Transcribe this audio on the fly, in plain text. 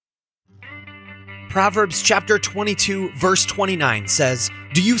Proverbs chapter 22, verse 29 says,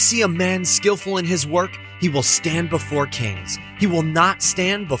 "Do you see a man skillful in his work? He will stand before kings. He will not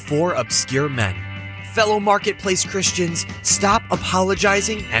stand before obscure men." Fellow marketplace Christians, stop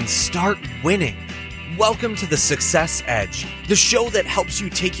apologizing and start winning. Welcome to the Success Edge, the show that helps you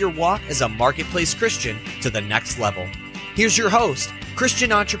take your walk as a marketplace Christian to the next level. Here's your host,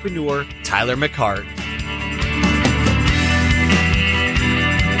 Christian entrepreneur Tyler McCart.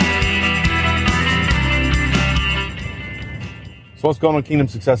 So what's going on, Kingdom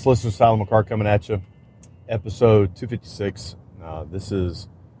Success listeners? Tyler McCart coming at you. Episode 256. This is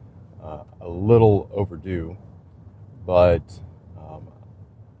a little overdue, but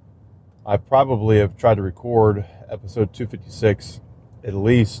I probably have tried to record episode 256 at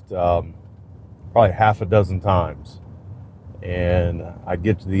least probably half a dozen times. And I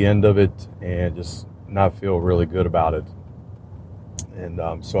get to the end of it and just not feel really good about it.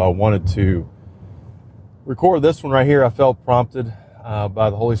 And so I wanted to record this one right here. I felt prompted by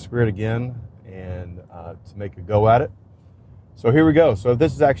the Holy Spirit again and to make a go at it. So here we go. So if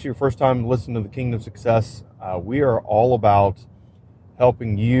this is actually your first time listening to the Kingdom Success, we are all about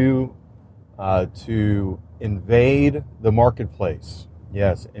helping you to invade the marketplace.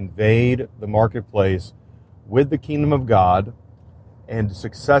 Yes, invade the marketplace with the kingdom of God and to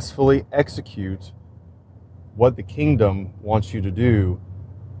successfully execute what the kingdom wants you to do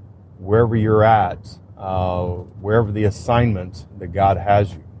wherever you're at, wherever the assignment that God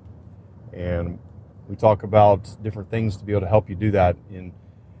has you. And we talk about different things to be able to help you do that. And,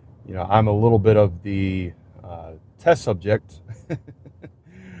 I'm a little bit of the test subject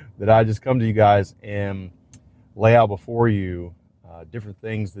that I just come to you guys and lay out before you different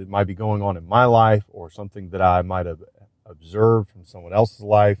things that might be going on in my life or something that I might have observed from someone else's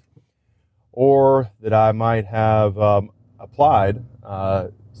life or that I might have applied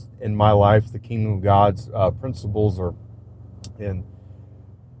in my life, the kingdom of God's principles, and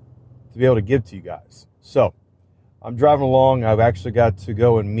to be able to give to you guys. So I'm driving along. I've actually got to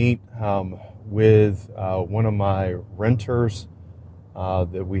go and meet with one of my renters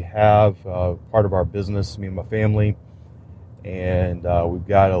that we have, part of our business, me and my family. And we've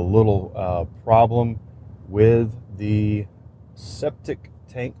got a little problem with the septic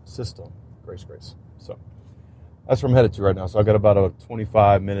tank system. Grace. So that's where I'm headed to right now. So I've got about a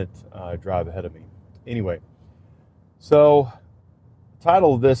 25-minute drive ahead of me. Anyway, so the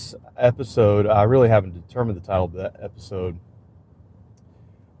title of this episode, I really haven't determined the title of that episode,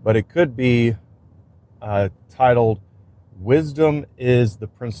 but it could be titled, "Wisdom is the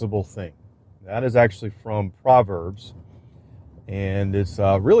Principal Thing." That is actually from Proverbs, and it's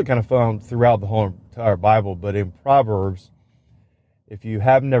really kind of found throughout the whole entire Bible, but in Proverbs, if you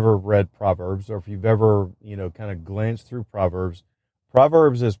have never read Proverbs, or if you've ever, kind of glanced through Proverbs,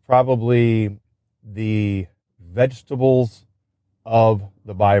 Proverbs is probably the vegetables of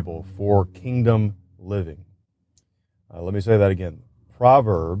the Bible for kingdom living. Let me say that again.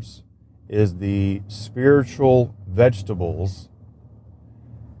 Proverbs is the spiritual vegetables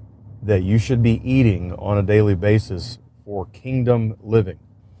that you should be eating on a daily basis for kingdom living.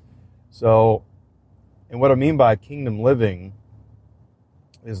 So, and what I mean by kingdom living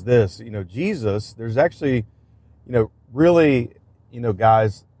is this, Jesus, there's actually, really,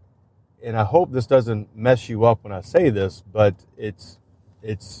 guys, and I hope this doesn't mess you up when I say this, but it's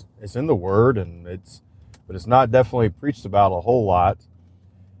in the Word, but it's not definitely preached about a whole lot.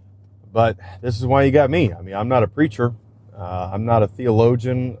 But this is why you got me. I mean, I'm not a preacher. I'm not a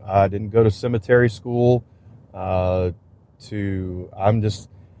theologian. I didn't go to seminary school. I'm just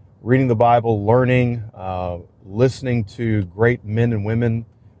reading the Bible, learning, listening to great men and women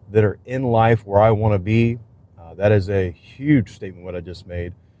that are in life where I want to be. That is a huge statement, what I just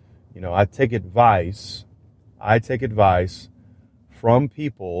made. I take advice from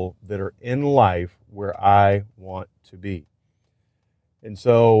people that are in life where I want to be. And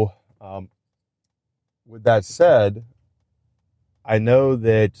so, with that said, I know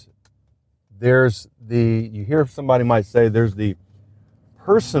that you hear somebody might say there's the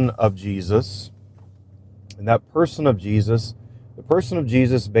person of Jesus, and that person of Jesus, the person of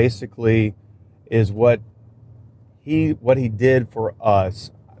Jesus basically is what he did for us,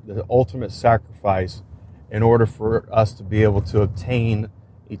 the ultimate sacrifice in order for us to be able to obtain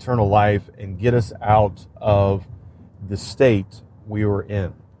eternal life and get us out of the state we were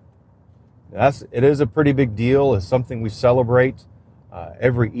in. It is a pretty big deal. It's something we celebrate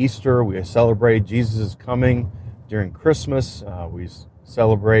every Easter. We celebrate Jesus' coming during Christmas. We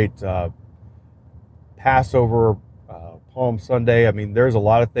celebrate Passover, Palm Sunday. I mean, there's a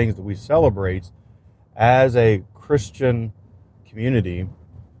lot of things that we celebrate as a Christian community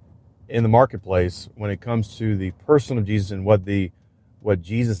in the marketplace when it comes to the person of Jesus and what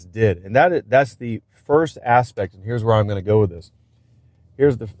Jesus did. And that's the first aspect. And here's where I'm going to go with this.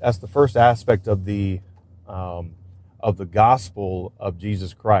 That's the first aspect of the gospel of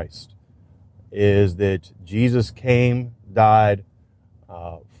Jesus Christ, is that Jesus came, died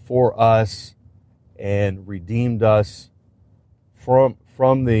for us, and redeemed us from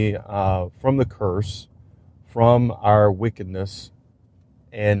the curse, from our wickedness,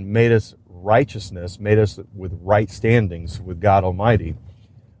 and made us righteousness, made us with right standings with God Almighty.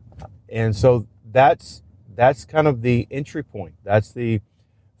 And so that's kind of the entry point. That's the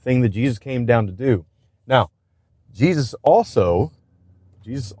thing that Jesus came down to do. Now, Jesus also,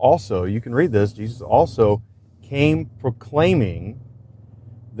 you can read this, Jesus also came proclaiming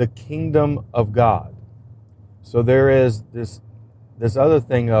the kingdom of God. So there is this other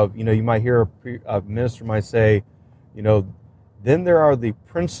thing of, you might hear a minister might say, then there are the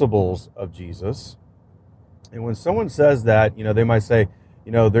principles of Jesus. And when someone says that, they might say,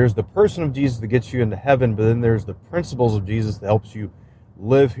 there's the person of Jesus that gets you into heaven, but then there's the principles of Jesus that helps you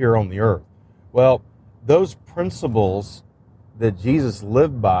live here on the earth. Well, those principles that Jesus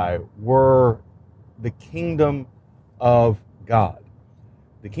lived by were the kingdom of God.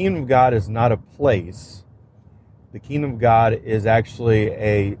 The kingdom of God is not a place. The kingdom of God is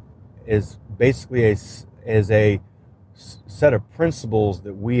actually basically a set of principles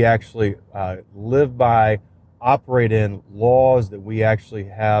that we actually live by, operate in, laws that we actually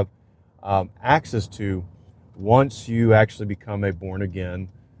have access to once you actually become a born-again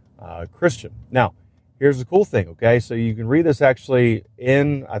Christian. Now, here's the cool thing, okay? So you can read this actually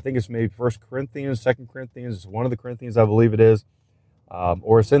in, I think it's maybe 1 Corinthians, 2 Corinthians, it's one of the Corinthians, I believe it is,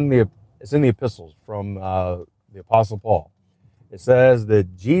 or it's in the epistles from the Apostle Paul. It says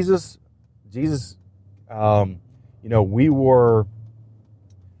that Jesus, we were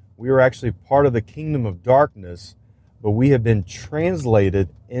actually part of the kingdom of darkness, but we have been translated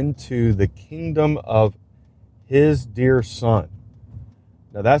into the kingdom of His dear Son.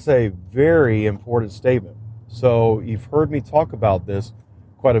 Now, that's a very important statement. So you've heard me talk about this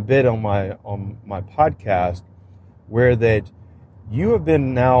quite a bit on my podcast, where that you have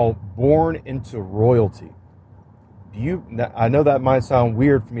been now born into royalty. I know that might sound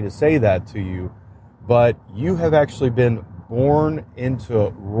weird for me to say that to you, but you have actually been born into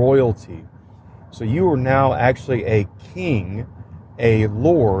royalty. So you are now actually a king, a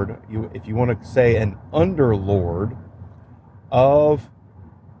lord, if you want to say an underlord of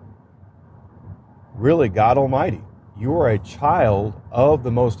really God Almighty. You are a child of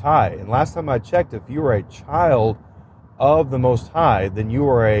the Most High. And last time I checked, if you are a child of the Most High, then you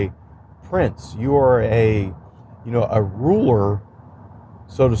are a prince. You are a ruler,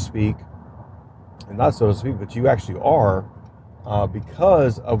 so to speak. And not so to speak, but you actually are,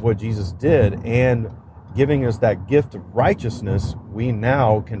 because of what Jesus did and giving us that gift of righteousness, we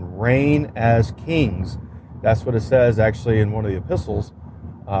now can reign as kings. That's what it says actually in one of the epistles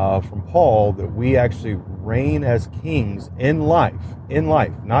from Paul, that we actually reign as kings in life,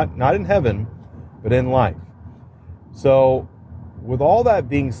 not in heaven, but in life. So with all that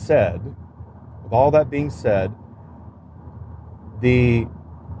being said, the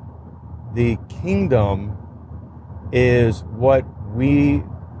kingdom is what we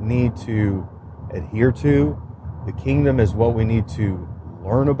need to adhere to. The kingdom is what we need to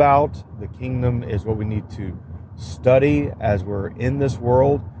learn about. The kingdom is what we need to study as we're in this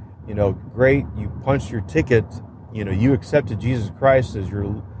world. Great, you punched your ticket, you accepted Jesus Christ as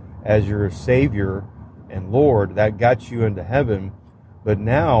your Savior and Lord. That got you into heaven. But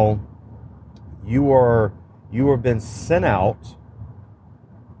now you have been sent out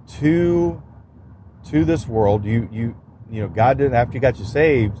to this world. God didn't, after He got you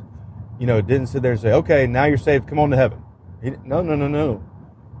saved, didn't sit there and say, okay, now you're saved, come on to heaven. No.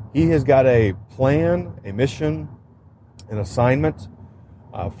 He has got a plan, a mission, an assignment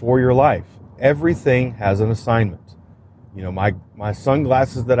for your life. Everything has an assignment. My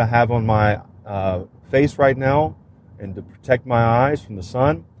sunglasses that I have on my face right now, and to protect my eyes from the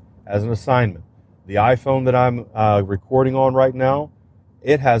sun, has an assignment. The iPhone that I'm recording on right now,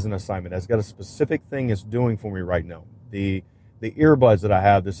 it has an assignment. It's got a specific thing it's doing for me right now. The earbuds that I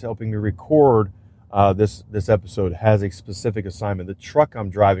have that's helping me record this episode has a specific assignment. The truck I'm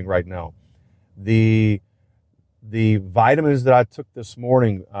driving right now, the vitamins that I took this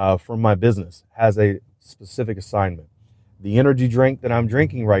morning from my business has a specific assignment. The energy drink that I'm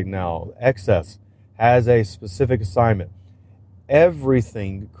drinking right now, Excess, has a specific assignment.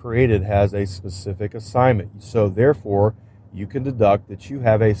 Everything created has a specific assignment. So therefore, you can deduct that you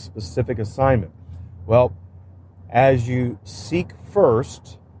have a specific assignment. Well, as you seek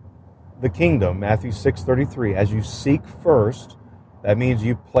first the kingdom, Matthew 6:33, as you seek first, that means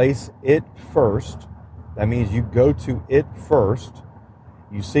you place it first. That means you go to it first.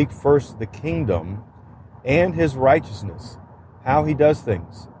 You seek first the kingdom and his righteousness, how he does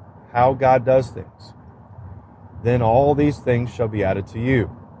things, how God does things. Then all these things shall be added to you.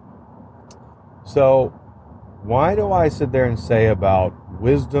 So why do I sit there and say about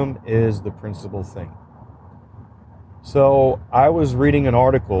wisdom is the principal thing? So I was reading an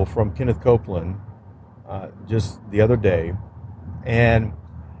article from Kenneth Copeland just the other day, and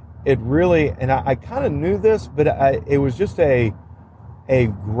it really, and I kind of knew this, but it was just a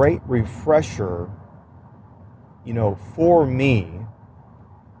great refresher, for me.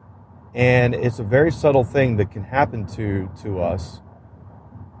 And it's a very subtle thing that can happen to us.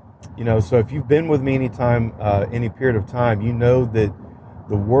 So if you've been with me any period of time, you know that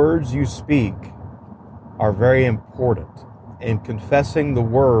the words you speak are very important. And confessing the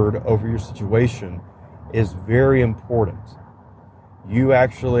word over your situation is very important. You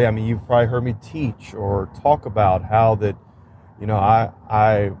actually, you've probably heard me teach or talk about how that, like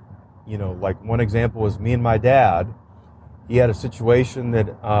one example was me and my dad. He had a situation that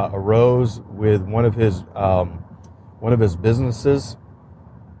arose with one of his businesses.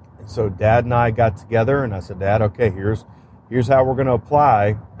 And so Dad and I got together, and I said, Dad, okay, here's how we're going to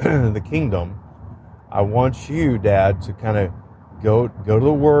apply the kingdom. I want you, Dad, to kind of go to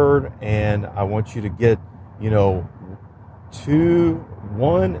the Word, and I want you to get,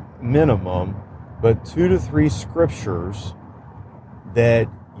 one minimum, but 2 to 3 scriptures that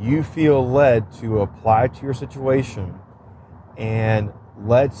you feel led to apply to your situation. And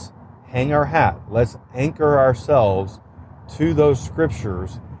let's hang our hat. Let's anchor ourselves to those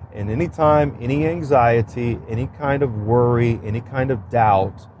scriptures. And anytime any anxiety, any kind of worry, any kind of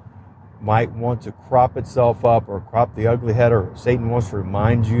doubt might want to crop itself up or crop the ugly head, or Satan wants to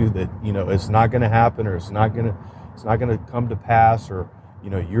remind you that, it's not going to happen, or it's not going to come to pass, or,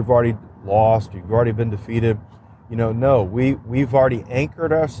 you've already lost, you've already been defeated. No, we've already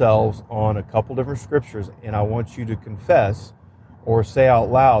anchored ourselves on a couple different scriptures, and I want you to confess or say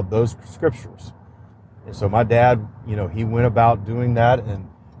out loud those scriptures. And so my dad, he went about doing that, and,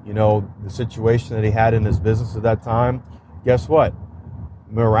 the situation that he had in his business at that time, guess what?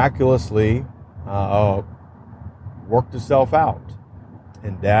 Miraculously worked itself out.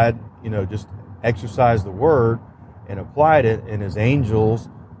 And Dad, just exercised the word and applied it, and his angels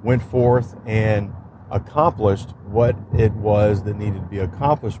went forth and accomplished what it was that needed to be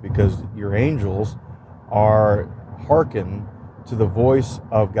accomplished, because your angels are hearken to the voice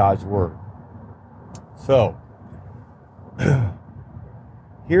of God's word. So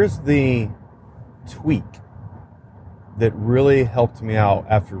here's the tweak that really helped me out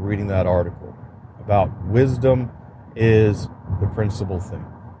after reading that article about wisdom is the principal thing.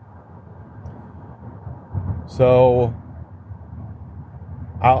 So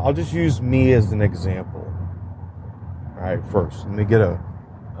I'll just use me as an example. All right, first, let me get a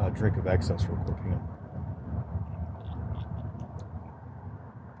drink of excess real quick. Hang on.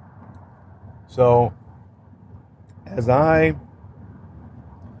 So, as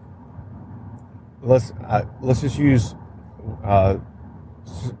let's just use a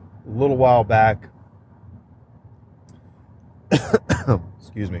little while back.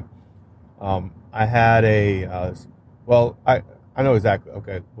 Excuse me. I had I know exactly.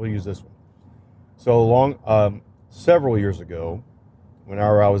 Okay, we'll use this one. So several years ago,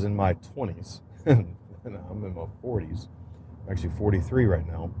 whenever I was in my 20s, and I'm in my 40s, I'm actually 43 right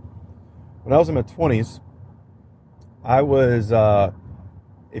now. When I was in my 20s, I was,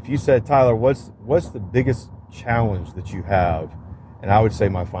 if you said, Tyler, what's the biggest challenge that you have? And I would say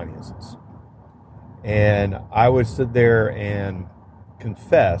my finances. And I would sit there and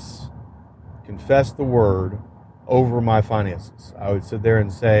confess the word over my finances. I would sit there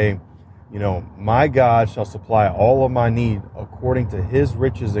and say, my God shall supply all of my need according to his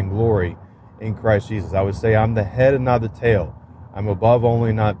riches and glory in Christ Jesus. I would say I'm the head and not the tail. I'm above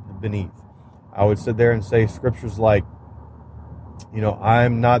only, not beneath. I would sit there and say scriptures like, I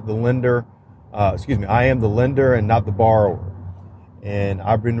am not the lender, I am the lender and not the borrower. And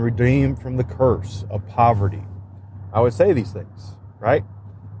I've been redeemed from the curse of poverty. I would say these things, right?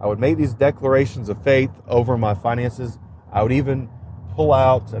 I would make these declarations of faith over my finances. I would even pull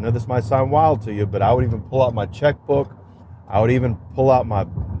out, I know this might sound wild to you, but I would even pull out my checkbook. I would even pull out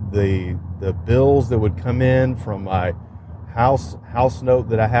the bills that would come in from my house note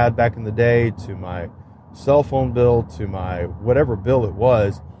that I had back in the day, to my cell phone bill, to my whatever bill it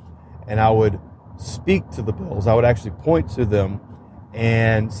was, and I would speak to the bills. I would actually point to them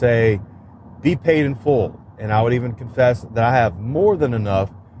and say, be paid in full. And I would even confess that I have more than enough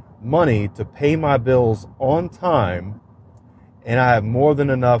money to pay my bills on time, and I have more than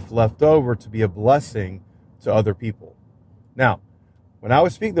enough left over to be a blessing to other people. Now, when I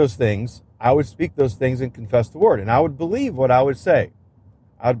would speak those things, I would speak those things and confess the word, and I would believe what I would say.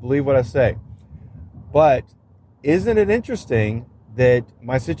 I would believe what I say. But isn't it interesting that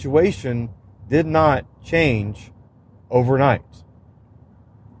my situation did not change overnight?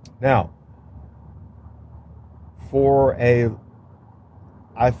 Now,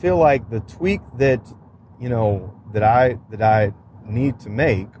 I feel like the tweak that I need to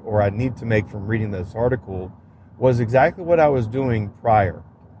make, or I need to make from reading this article, was exactly what I was doing prior.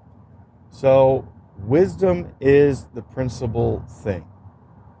 So, wisdom is the principal thing.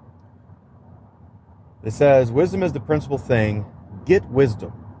 It says, wisdom is the principal thing. Get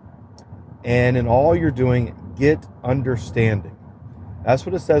wisdom. And in all you're doing, get understanding. That's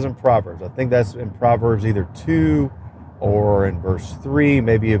what it says in Proverbs. I think that's in Proverbs either 2 or in verse 3,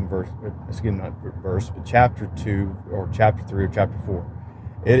 maybe in chapter 2 or chapter 3 or chapter 4.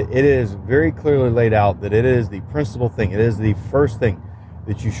 It is very clearly laid out that it is the principal thing. It is the first thing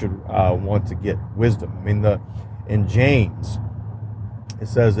that you should want to get, wisdom. I mean, in James, it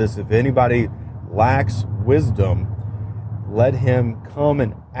says this: if anybody lacks wisdom, let him come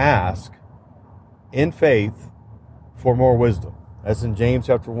and ask in faith for more wisdom. That's in James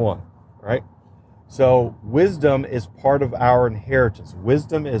chapter 1, right? So wisdom is part of our inheritance.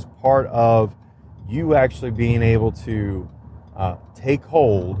 Wisdom is part of you actually being able to take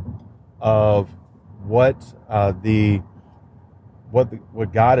hold of what God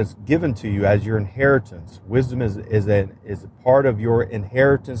has given to you as your inheritance. Wisdom is a part of your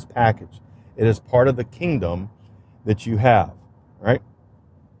inheritance package. It is part of the kingdom that you have, right?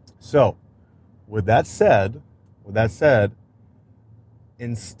 So, with that said,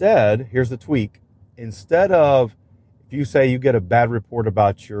 instead, here's the tweak. Instead of, if you say you get a bad report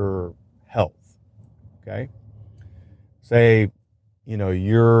about your health, okay? Say,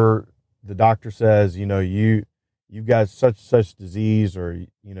 the doctor says, you've got such disease, or,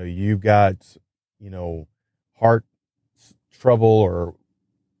 you've got, heart trouble, or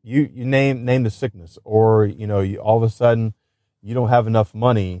you name the sickness, or, you all of a sudden you don't have enough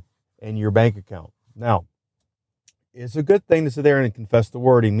money in your bank account. Now, it's a good thing to sit there and confess the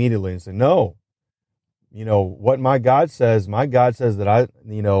word immediately and say, no, what my God says that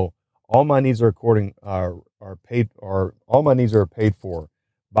all my needs are paid for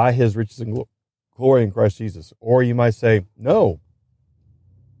by his riches and glory in Christ Jesus. Or you might say, no,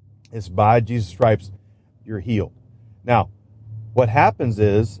 it's by Jesus' stripes you're healed. Now, what happens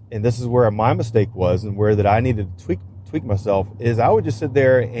is, and this is where my mistake was, and where that I needed to tweak myself, is I would just sit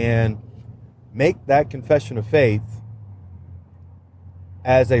there and make that confession of faith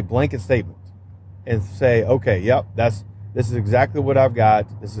as a blanket statement and say, okay, yep, this is exactly what I've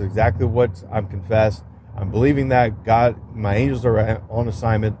got. This is exactly what I'm confessed. I'm believing that God, my angels are on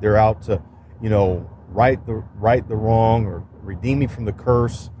assignment. They're out to, right the wrong, or redeem me from the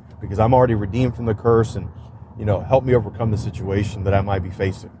curse, because I'm already redeemed from the curse, and help me overcome the situation that I might be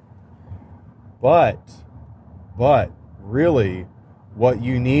facing. But really, what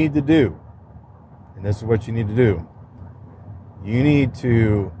you need to do, and this is what you need to do, you need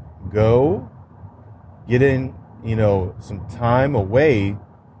to go get in, some time away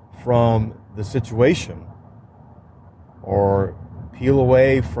from the situation, or peel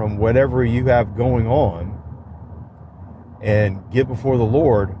away from whatever you have going on, and get before the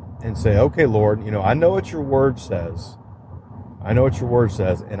Lord and say, okay, Lord, I know what your word says.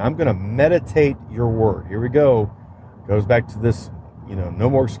 And I'm going to meditate your word. Here we go. Goes back to this, no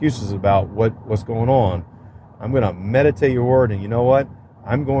more excuses about what's going on. I'm going to meditate your word, and you know what?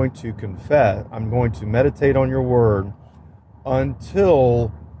 I'm going to meditate on your word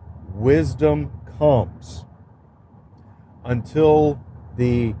until wisdom comes, until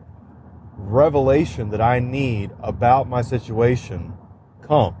the revelation that I need about my situation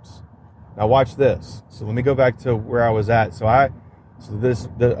comes. Now watch this. So let me go back to where I was at. This was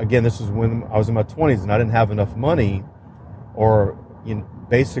when I was in my 20s and I didn't have enough money, or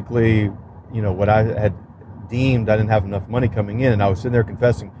basically, what I had deemed I didn't have enough money coming in, and I was sitting there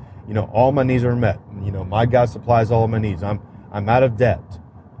confessing, all my needs are met. My God supplies all of my needs. I'm out of debt.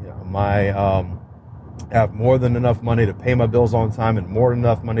 I have more than enough money to pay my bills on time, and more than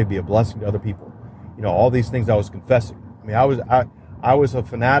enough money to be a blessing to other people. All these things I was confessing. I was a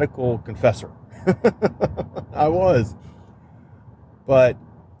fanatical confessor. I was. But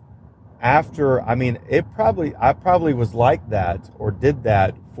after, I probably was like that, or did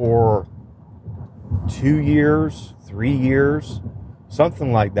that for 2 years, 3 years,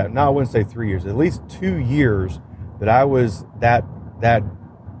 something like that. No, I wouldn't say 3 years, at least 2 years that I was that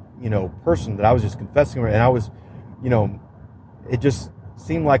person that I was just confessing, and I was, it just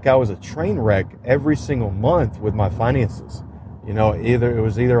seemed like I was a train wreck every single month with my finances. Either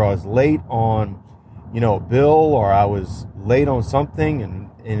I was late on, a bill, or I was late on something,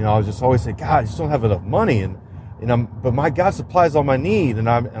 and I was just always saying, God, I just don't have enough money, but my God supplies all my need, and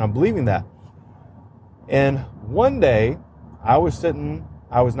I'm believing that. And one day, I was sitting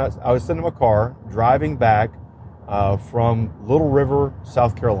in my car driving back from Little River,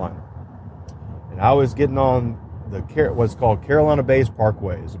 South Carolina, and I was getting on what's called Carolina Bays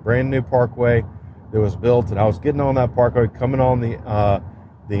Parkway. It's a brand new parkway that was built, and I was getting on that parkway, coming on the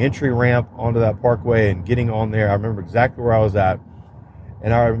entry ramp onto that parkway and getting on there. I remember exactly where I was at,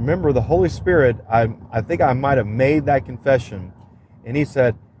 and I remember the Holy Spirit. I think I might have made that confession, and He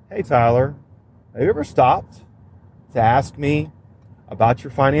said, "Hey Tyler, have you ever stopped to ask me about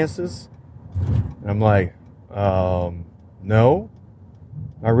your finances?" And I'm like, no,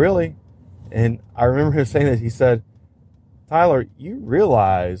 not really. And I remember him saying that. He said, Tyler, you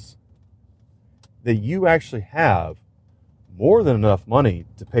realize that you actually have more than enough money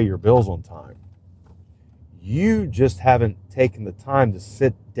to pay your bills on time. You just haven't taken the time to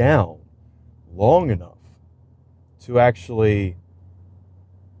sit down long enough to actually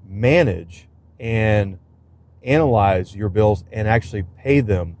manage and analyze your bills and actually pay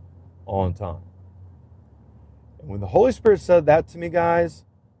them on time. And when the Holy Spirit said that to me, guys,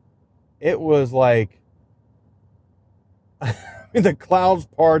 it was like the clouds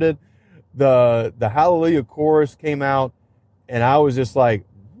parted, the Hallelujah chorus came out, and I was just like,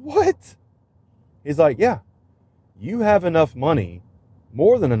 what? He's like, yeah, you have enough money,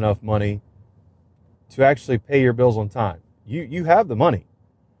 more than enough money, to actually pay your bills on time. You have the money.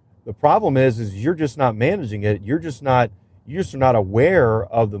 The problem is you're just not managing it. You just are not aware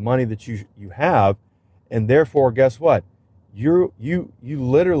of the money that you have, and therefore, guess what? You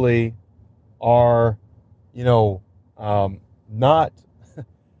literally are,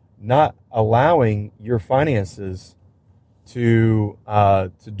 not allowing your finances to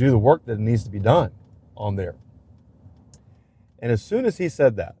do the work that needs to be done on there. And as soon as he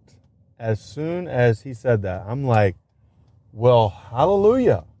said that, I'm like, well,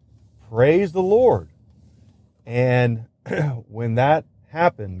 hallelujah. Praise the Lord. And when that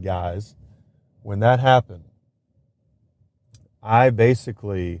happened, guys, I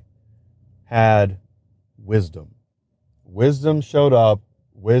basically had wisdom. Wisdom showed up.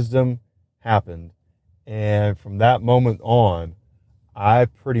 Wisdom happened. And from that moment on, I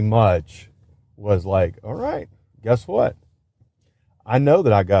pretty much was like, all right, guess what? I know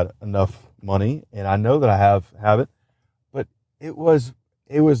that I got enough money, and I know that I have it, but it was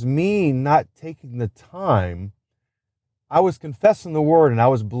me not taking the time. I was confessing the word, and I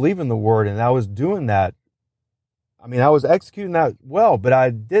was believing the word, and I was doing that. I mean, I was executing that well, but I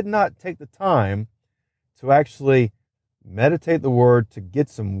did not take the time to actually meditate the word, to get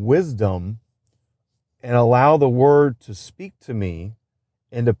some wisdom and allow the word to speak to me,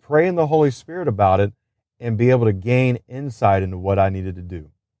 and to pray in the Holy Spirit about it and be able to gain insight into what I needed to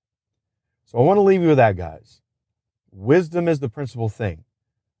do. So I want to leave you with that, guys. Wisdom is the principal thing.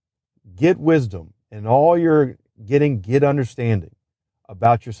 Get wisdom, and all you're getting, get understanding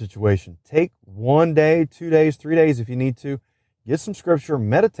about your situation. Take 1 day, 2 days, 3 days if you need to. Get some scripture,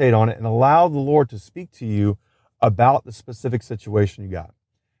 meditate on it, and allow the Lord to speak to you about the specific situation you got.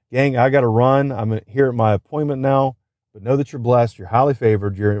 Gang, I got to run. I'm here at my appointment now, but know that you're blessed, you're highly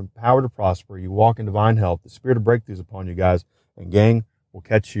favored, you're empowered to prosper, you walk in divine health, the spirit of breakthroughs upon you guys, and gang, we'll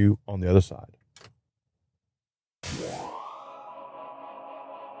catch you on the other side.